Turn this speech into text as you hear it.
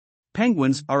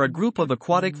Penguins are a group of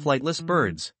aquatic flightless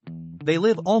birds. They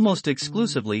live almost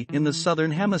exclusively in the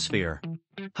southern hemisphere.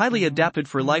 Highly adapted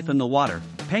for life in the water,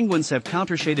 penguins have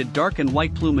countershaded dark and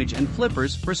white plumage and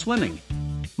flippers for swimming.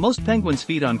 Most penguins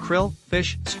feed on krill,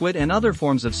 fish, squid and other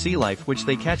forms of sea life which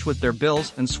they catch with their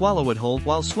bills and swallow it whole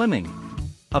while swimming.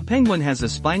 A penguin has a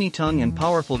spiny tongue and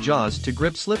powerful jaws to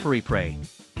grip slippery prey.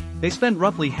 They spend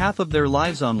roughly half of their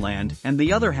lives on land and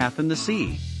the other half in the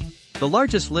sea. The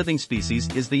largest living species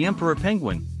is the emperor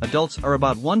penguin. Adults are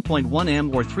about 1.1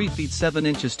 m or 3 feet 7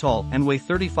 inches tall and weigh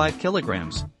 35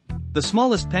 kilograms. The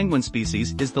smallest penguin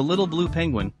species is the little blue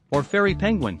penguin, or fairy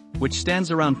penguin, which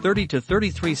stands around 30 to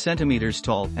 33 centimeters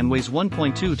tall and weighs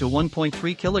 1.2 to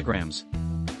 1.3 kilograms.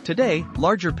 Today,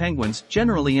 larger penguins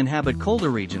generally inhabit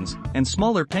colder regions, and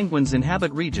smaller penguins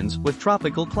inhabit regions with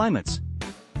tropical climates.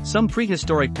 Some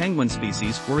prehistoric penguin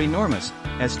species were enormous,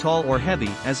 as tall or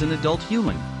heavy as an adult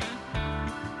human.